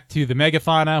makes it back to the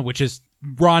Megafauna, which is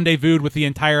rendezvoused with the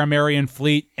entire Amerian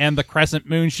fleet and the Crescent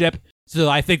Moon ship. So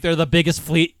I think they're the biggest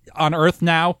fleet on Earth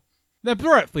now. The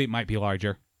Barrett fleet might be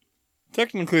larger.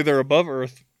 Technically, they're above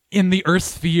Earth. In the Earth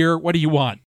sphere, what do you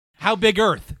want? How big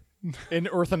Earth? In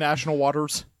Earth and national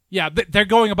waters. Yeah, they're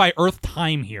going by Earth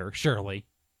time here, surely.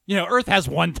 You know, Earth has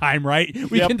one time, right?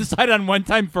 We can decide on one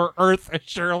time for Earth,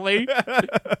 surely.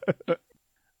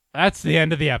 That's the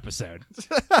end of the episode.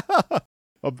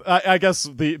 I guess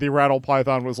the Rattle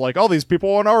Python was like, all these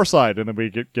people on our side, and then we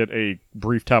get a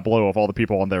brief tableau of all the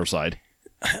people on their side.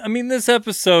 I mean, this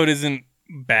episode isn't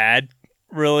bad,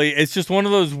 really. It's just one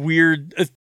of those weird...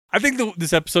 I think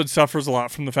this episode suffers a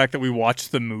lot from the fact that we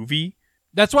watched the movie.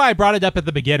 That's why I brought it up at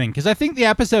the beginning, because I think the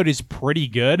episode is pretty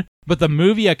good, but the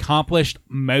movie accomplished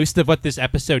most of what this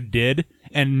episode did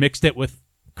and mixed it with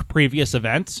previous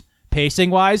events,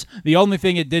 pacing-wise. The only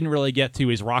thing it didn't really get to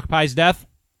is Rock Pie's death,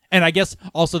 and I guess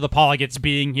also the Polygons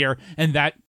being here, and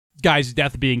that guy's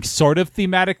death being sort of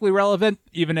thematically relevant,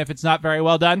 even if it's not very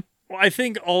well done. Well, I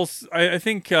think also... I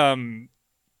think adding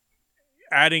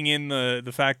in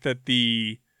the fact that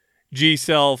the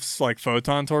G-Self's, like,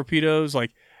 photon torpedoes,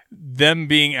 like, them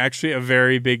being actually a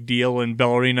very big deal and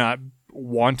Bellary not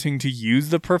wanting to use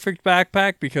the perfect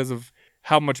backpack because of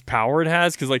how much power it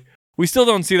has. Because, like, we still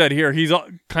don't see that here. He's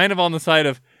kind of on the side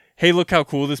of, hey, look how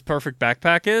cool this perfect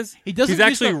backpack is. He's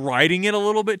actually riding it a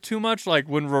little bit too much. Like,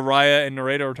 when Raraya and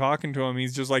Nareda are talking to him,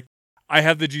 he's just like, I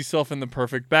have the G-Self in the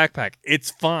perfect backpack.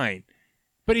 It's fine.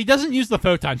 But he doesn't use the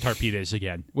photon torpedoes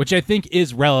again, which I think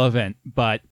is relevant,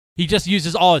 but he just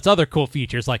uses all its other cool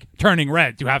features, like turning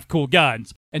red to have cool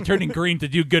guns, and turning green to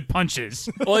do good punches.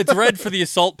 Well, it's red for the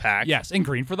assault pack. Yes, and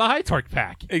green for the high torque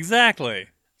pack. Exactly.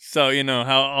 So, you know,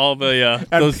 how all the...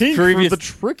 and those pink previous... for the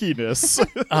trickiness.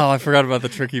 Oh, I forgot about the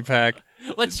tricky pack.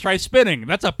 Let's try spinning.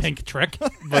 That's a pink trick.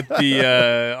 But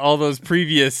the all those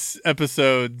previous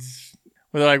episodes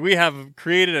where they're like, we have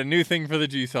created a new thing for the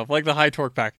G-Self, like the high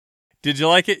torque pack. Did you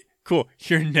like it? Cool.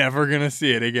 You're never going to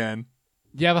see it again.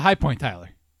 Do you have a high point,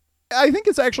 Tyler? I think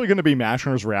it's actually going to be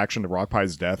Mashner's reaction to Rock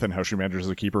Pie's death and how she manages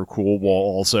to keep her cool while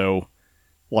also,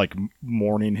 like,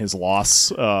 mourning his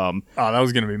loss. Oh, that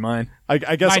was going to be mine. I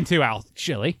guess Mine too, Al.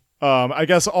 Chili. I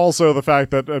guess also the fact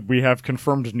that we have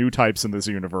confirmed new types in this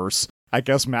universe. I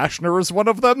guess Mashner is one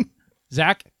of them.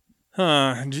 Zach?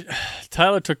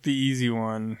 Tyler took the easy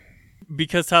one.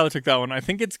 Because Tyler took that one, I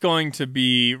think it's going to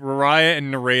be Raraya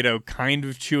and Naredo kind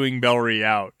of chewing Bellary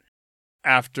out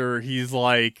after he's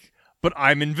like, but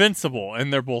I'm invincible.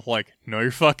 And they're both like, no,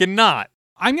 you're fucking not.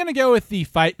 I'm going to go with the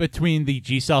fight between the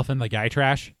G-Self and the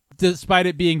Gaitrash. Despite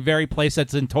it being very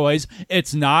playsets and toys,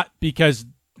 it's not, because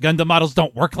Gundam models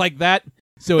don't work like that.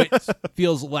 So it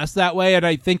feels less that way. And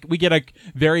I think we get a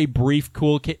very brief,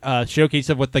 cool showcase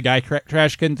of what the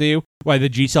Gaitrash can do, why the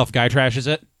G-Self Gaitrashes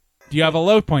it. Do you have a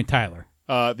low point, Tyler?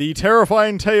 The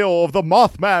terrifying tale of the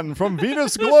Mothman from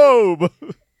Venus Globe.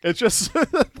 It's just...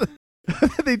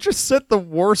 they just set the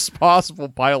worst possible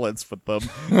pilots with them.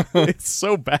 It's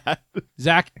so bad.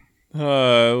 Zach?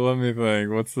 Let me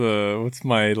think. What's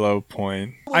my low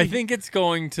point? I think it's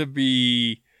going to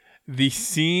be the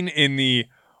scene in the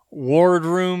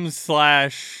wardroom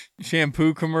 /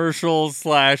 shampoo commercial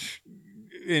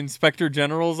 / Inspector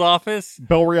General's office.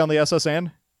 Bellary on the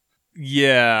SSN?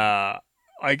 Yeah.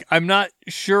 I'm not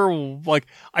sure, like,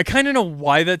 I kind of know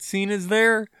why that scene is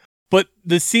there, but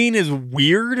the scene is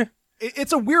weird.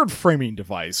 It's a weird framing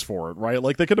device for it, right?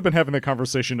 Like, they could have been having the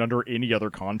conversation under any other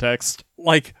context.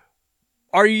 Like,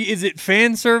 is it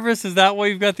fan service? Is that why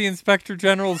you've got the Inspector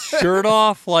General's shirt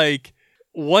off? Like,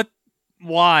 what?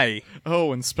 Why?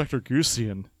 Oh, Inspector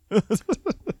Gusian.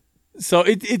 So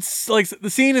it's like, the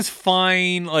scene is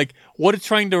fine. Like, what it's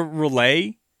trying to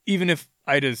relay, even if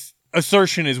Ida's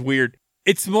assertion is weird,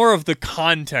 it's more of the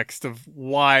context of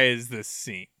why is this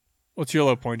scene. What's your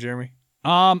low point, Jeremy?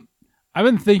 I've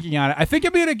been thinking on it. I think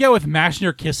I'm going to go with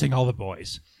Mashner kissing all the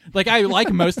boys. Like, I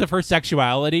like most of her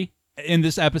sexuality in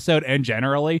this episode and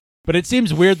generally, but it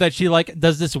seems weird that she, like,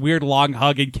 does this weird long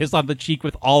hug and kiss on the cheek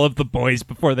with all of the boys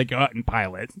before they go out and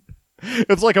pilot.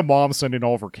 It's like a mom sending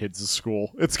all of her kids to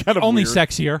school. It's kind of only weird.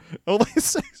 Sexier.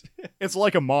 It's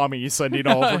like a mommy sending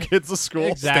all of her kids to school.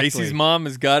 Exactly. Stacy's mom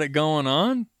has got it going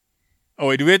on? Oh,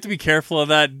 wait, do we have to be careful of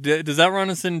that? Does that run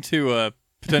us into a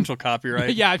potential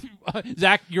copyright? Yeah,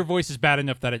 Zach, your voice is bad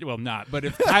enough that it will not, but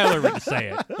if Tyler were to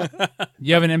say it.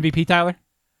 You have an MVP, Tyler?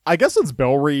 I guess it's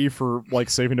Bellary for, like,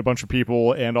 saving a bunch of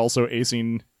people and also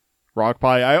acing Rock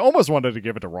Pie. I almost wanted to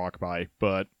give it to Rock Pie,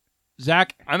 but...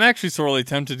 Zach? I'm actually sorely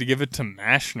tempted to give it to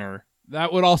Mashner.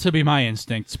 That would also be my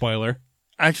instinct, spoiler.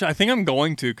 Actually, I think I'm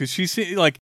going to, because she's,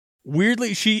 like,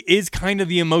 weirdly, she is kind of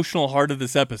the emotional heart of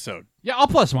this episode. Yeah, I'll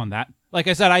 +1 that. Like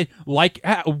I said, I like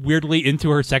how weirdly into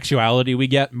her sexuality we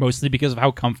get, mostly because of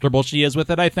how comfortable she is with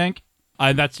it, I think.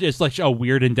 And that's just like a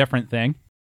weird and different thing.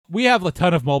 We have a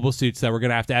ton of mobile suits that we're going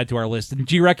to have to add to our list, and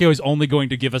G-Reco is only going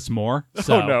to give us more.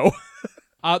 So. Oh, no.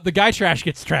 The Gaitrash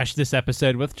gets trashed this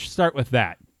episode. Let's start with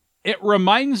that. It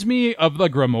reminds me of the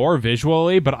Grimoire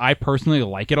visually, but I personally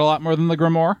like it a lot more than the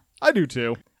Grimoire. I do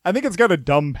too. I think it's got a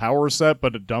dumb power set,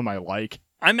 but a dumb I like.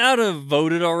 I'm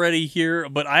outvoted already here,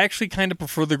 but I actually kind of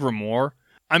prefer the Grimoire.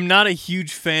 I'm not a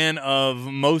huge fan of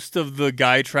most of the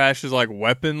Gaitrash's like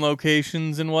weapon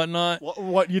locations and whatnot.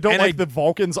 What you don't And like the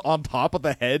Vulcans on top of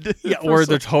the head? Yeah, or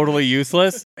they're totally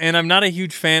useless. And I'm not a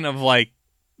huge fan of like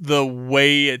the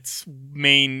way its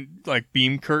main like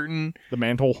beam curtain the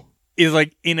mantle is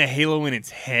like in a halo in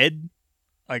its head.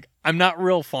 Like I'm not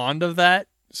real fond of that.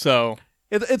 So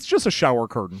it's just a shower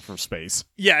curtain for space.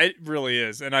 yeah, it really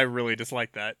is, and I really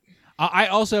dislike that. I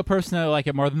also personally like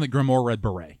it more than the Grimoire Red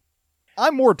Beret.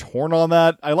 I'm more torn on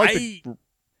that. I like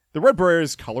the Red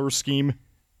Beret's color scheme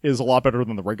is a lot better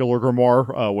than the regular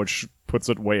Grimoire, which puts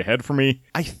it way ahead for me.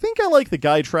 I think I like the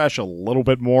Gaitrash a little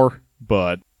bit more,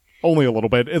 but only a little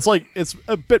bit. It's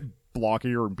a bit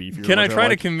blockier and beefier. Can I try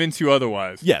to convince you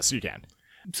otherwise? Yes, you can.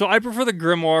 So I prefer the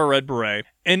Grimoire Red Beret,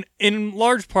 and in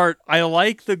large part, I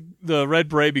like the Red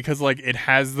Beret because like it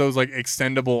has those like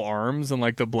extendable arms and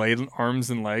like the blade arms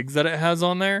and legs that it has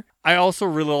on there. I also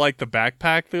really like the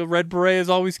backpack the Red Beret is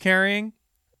always carrying.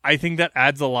 I think that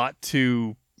adds a lot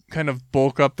to kind of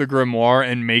bulk up the Grimoire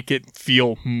and make it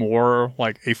feel more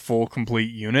like a full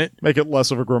complete unit. Make it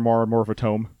less of a Grimoire and more of a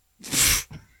tome.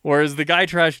 Whereas the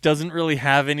Gaitrash doesn't really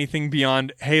have anything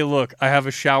beyond, hey, look, I have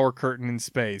a shower curtain in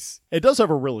space. It does have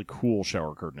a really cool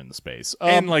shower curtain in the space.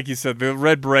 And like you said, the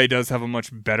Red Beret does have a much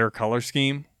better color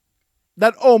scheme.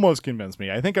 That almost convinced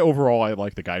me. I think overall I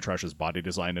like the Gaitrash's body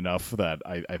design enough that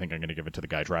I think I'm going to give it to the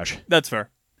Gaitrash. That's fair.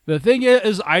 The thing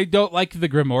is, I don't like the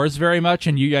Grimoires very much,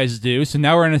 and you guys do. So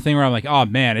now we're in a thing where I'm like, oh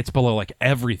man, it's below like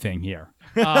everything here.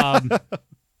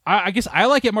 I guess I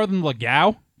like it more than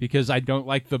Legao, because I don't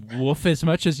like the wolf as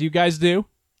much as you guys do.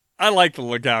 I like the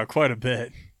Legao quite a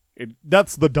bit.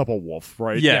 That's the double wolf,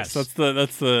 right? Yes, that's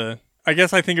the. I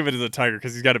guess I think of it as a tiger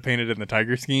because he's got it painted in the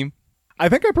tiger scheme. I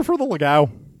think I prefer the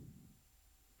Legao.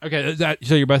 Okay,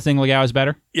 so you're both saying Legao is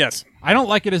better? Yes. I don't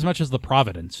like it as much as the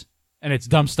Providence, and its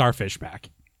dumb starfish back.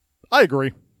 I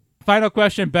agree. Final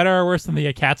question, better or worse than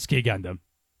the Akatsuki Gundam?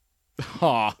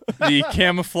 Ha. The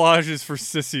camouflage is for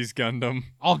Sissy's Gundam,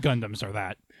 All Gundams are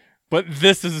that. but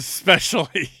this is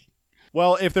especially.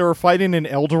 Well, if they were fighting in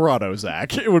El Dorado,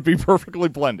 Zach, it would be perfectly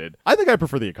blended. I think I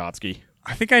prefer the Akatsuki.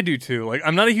 I think I do too. Like,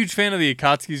 I'm not a huge fan of the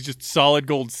Akatsuki's just solid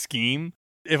gold scheme.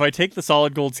 If I take the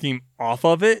solid gold scheme off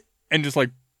of it and just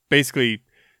like basically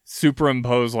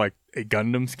superimpose like a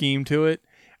Gundam scheme to it,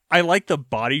 I like the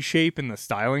body shape and the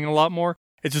styling a lot more.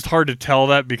 It's just hard to tell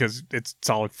that because it's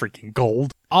solid freaking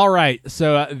gold. All right,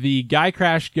 so the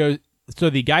Gaitrash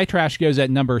goes at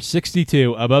number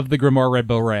 62, above the Grimoire Red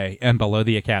Beret and below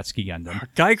the Akatsuki Gundam.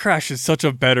 Gaitrash is such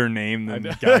a better name than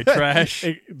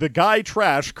Gaitrash. The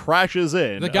Gaitrash crashes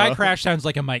in. The Gaitrash sounds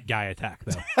like a Mike Guy attack,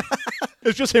 though.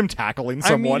 It's just him tackling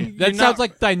someone. I mean, That sounds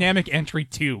like Dynamic Entry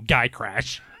 2,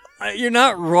 Gaitrash. You're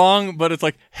not wrong, but it's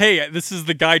like, hey, this is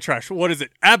the Gaitrash. What is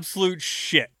it? Absolute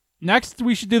shit. Next,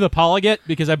 we should do the Polyget,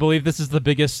 because I believe this is the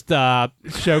biggest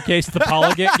showcase the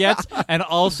Polyget gets. And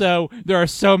also, there are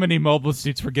so many mobile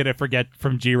suits we're going to forget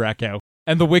from G-Reco.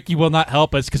 And the wiki will not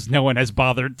help us because no one has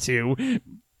bothered to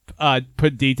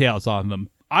put details on them.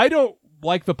 I don't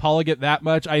like the Polyget that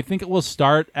much. I think it will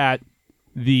start at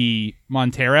the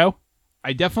Montero.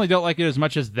 I definitely don't like it as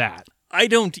much as that. I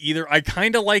don't either. I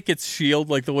kind of like its shield,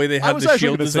 like the way they have the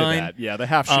shield design. Say that. Yeah, the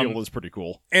half shield is pretty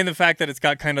cool. And the fact that it's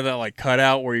got kind of that like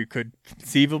cutout where you could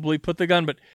conceivably put the gun.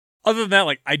 But other than that,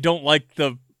 like I don't like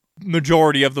the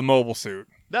majority of the mobile suit.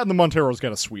 That and the Montero's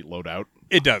got a sweet loadout.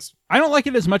 It does. I don't like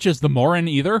it as much as the Morin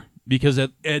either, because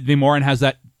the Morin has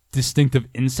that distinctive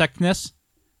insectness.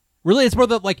 Really, it's more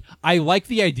that like I like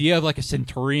the idea of like a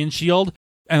Centurion shield,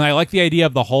 and I like the idea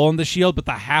of the hole in the shield, but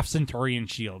the half Centurion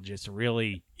shield just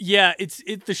really... Yeah,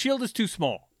 the shield is too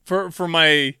small for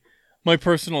my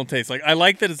personal taste. Like I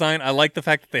like the design, I like the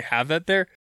fact that they have that there,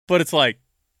 but it's like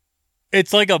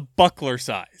a buckler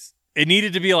size. It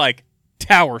needed to be like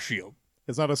tower shield.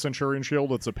 It's not a Centurion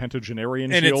shield, it's a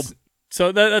Pentagenarian And shield.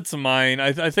 So that's mine.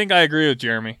 I think I agree with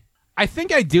Jeremy. I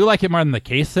think I do like it more than the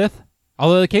K-Sith,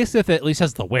 although the K-Sith at least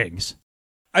has the wings.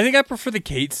 I think I prefer the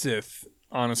Kate Sith,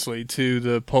 honestly, to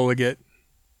the Polyget.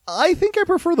 I think I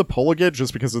prefer the Polyget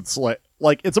just because it's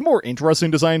like it's a more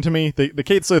interesting design to me. The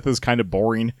Kate Sith is kind of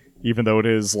boring, even though it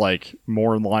is like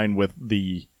more in line with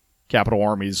the Capital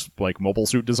Army's like mobile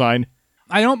suit design.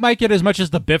 I don't like it as much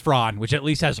as the Bifron, which at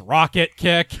least has rocket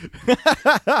kick.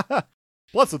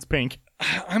 Plus it's pink.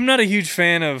 I'm not a huge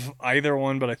fan of either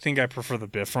one, but I think I prefer the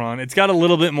Bifron. It's got a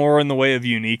little bit more in the way of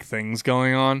unique things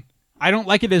going on. I don't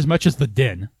like it as much as the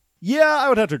Din. Yeah, I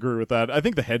would have to agree with that. I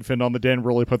think the head fin on the Din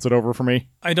really puts it over for me.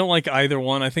 I don't like either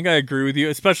one. I think I agree with you,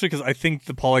 especially because I think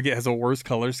the Polygot has a worse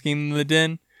color scheme than the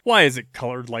Din. Why is it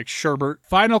colored like sherbet?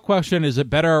 Final question, is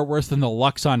it better or worse than the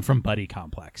Luxon from Buddy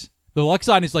Complex? The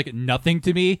Luxon is like nothing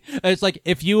to me. It's like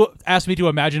if you asked me to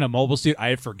imagine a mobile suit I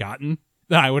had forgotten,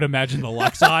 then I would imagine the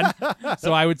Luxon.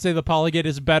 So I would say the Polygot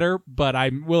is better, but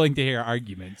I'm willing to hear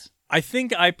arguments. I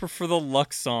think I prefer the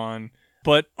Luxon,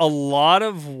 but a lot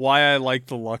of why I like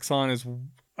the Luxon is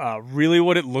really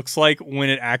what it looks like when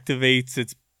it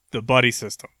activates the buddy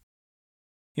system.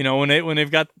 You know, when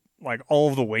they've got like all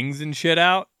of the wings and shit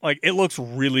out, like it looks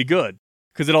really good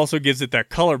because it also gives it that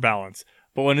color balance.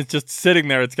 But when it's just sitting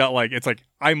there, it's like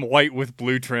I'm white with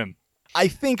blue trim. I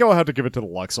think I'll have to give it to the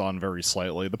Luxon very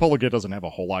slightly. The Polygot doesn't have a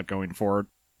whole lot going for it.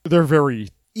 They're very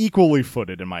equally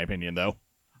footed, in my opinion, though.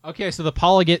 Okay, so the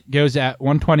Polygot goes at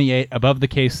 128 above the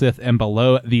K-Sith and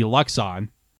below the Luxon.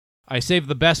 I saved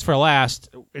the best for last.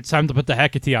 It's time to put the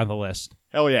Hecate on the list.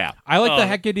 Hell yeah. I like the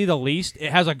Hecate the least.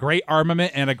 It has a great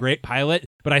armament and a great pilot,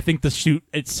 but I think the suit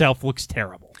itself looks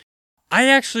terrible. I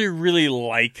actually really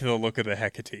like the look of the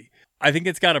Hecate. I think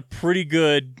it's got a pretty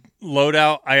good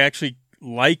loadout. I actually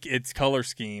like its color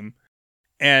scheme.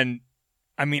 And,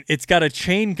 I mean, it's got a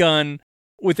chain gun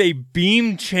with a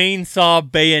beam chainsaw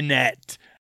bayonet.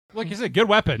 Like you said, good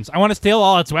weapons. I want to steal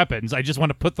all its weapons. I just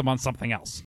want to put them on something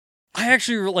else. I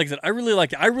actually like that. I really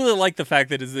like it. I really like the fact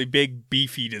that it's a big,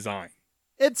 beefy design.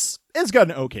 It's got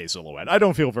an okay silhouette. I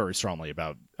don't feel very strongly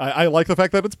about. I like the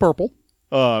fact that it's purple.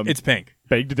 It's pink.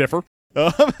 Beg to differ.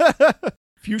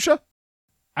 Fuchsia.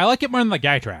 I like it more than the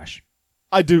Gaitrash.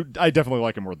 I do. I definitely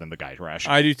like it more than the Gaitrash.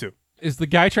 I do too. Is the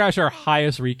Gaitrash our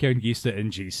highest Reconguista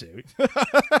in G suit?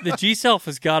 The G Self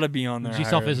has got to be on there. G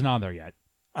Self higher. isn't on there yet.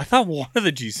 I thought one of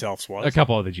the G Selfs was. A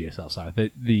couple of the GSLs are.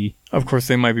 The Of course,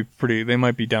 they might be pretty. They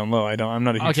might be down low. I'm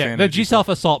not a huge fan. The of G Self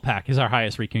Assault Pack is our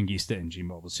highest Reconguista in G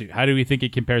Mobile suit. How do we think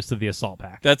it compares to the Assault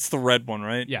Pack? That's the red one,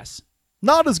 right? Yes.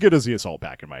 Not as good as the Assault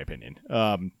Pack, in my opinion.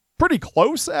 Pretty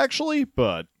close, actually,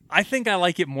 but I think I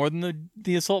like it more than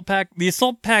the Assault Pack. The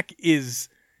Assault Pack is,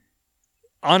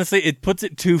 honestly, it puts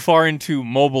it too far into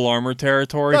mobile armor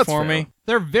territory That's for fair. me.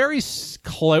 They're very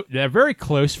close. They're very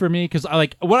close for me because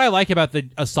what I like about the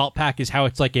Assault Pack is how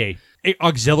it's like a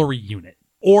auxiliary unit,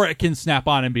 or it can snap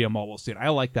on and be a mobile suit. I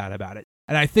like that about it,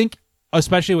 and I think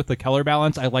especially with the color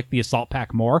balance, I like the Assault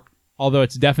Pack more. Although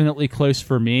it's definitely close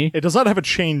for me. It does not have a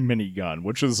chain minigun,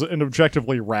 which is an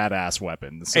objectively rad-ass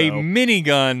weapon. So A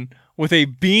minigun with a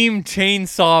beam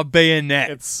chainsaw bayonet.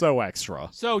 it's so extra.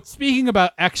 So speaking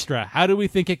about extra, how do we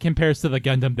think it compares to the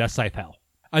Gundam Death Scythe Hell?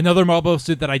 Another mobile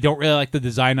suit that I don't really like the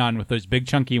design on with those big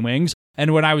chunky wings.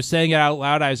 And when I was saying it out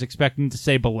loud, I was expecting to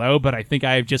say below, but I think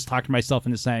I've just talked myself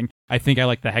into saying I think I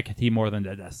like the Hecate more than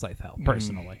the Death Scythe Hell,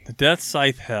 personally. The Death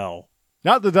Scythe Hell.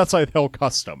 Not the Death Scythe Hell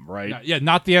custom, right? Yeah,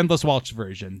 not the Endless Waltz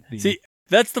version. See,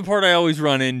 that's the part I always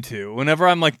run into. Whenever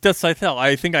I'm like, Death Scythe Hell,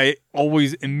 I think I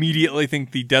always immediately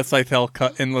think the Death Scythe Hell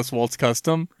Endless Waltz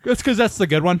custom. That's because that's the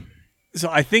good one.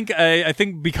 So I think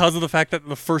because of the fact that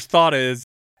the first thought is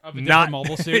Of a not different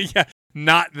mobile suit. yeah,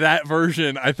 not that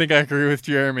version, I think I agree with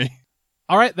Jeremy.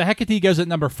 All right, the Hecate goes at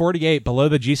number 48, below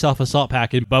the G-Self Assault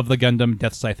Pack and above the Gundam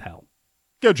Death Scythe Hell.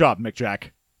 Good job, Mick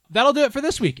Jack. That'll do it for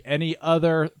this week. Any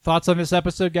other thoughts on this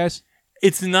episode, guys?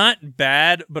 It's not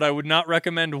bad, but I would not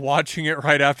recommend watching it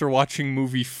right after watching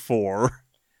movie 4.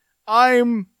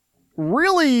 I'm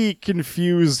really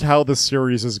confused how the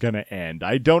series is going to end.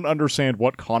 I don't understand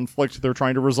what conflict they're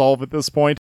trying to resolve at this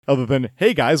point, other than,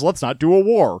 hey guys, let's not do a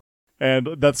war. And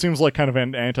that seems like kind of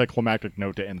an anticlimactic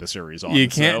note to end the series on. You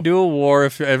can't do a war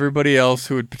if everybody else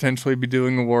who would potentially be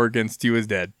doing a war against you is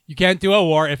dead. You can't do a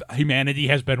war if humanity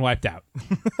has been wiped out.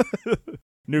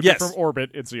 Nuke Yes. it from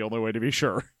orbit, it's the only way to be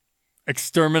sure.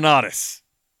 Exterminatus.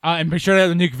 And be sure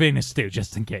to nuke Venus too,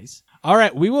 just in case. All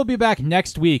right, we will be back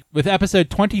next week with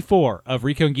episode 24 of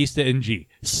Reconguista NG,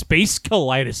 Space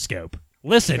Kaleidoscope.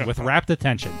 Listen with rapt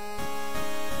attention.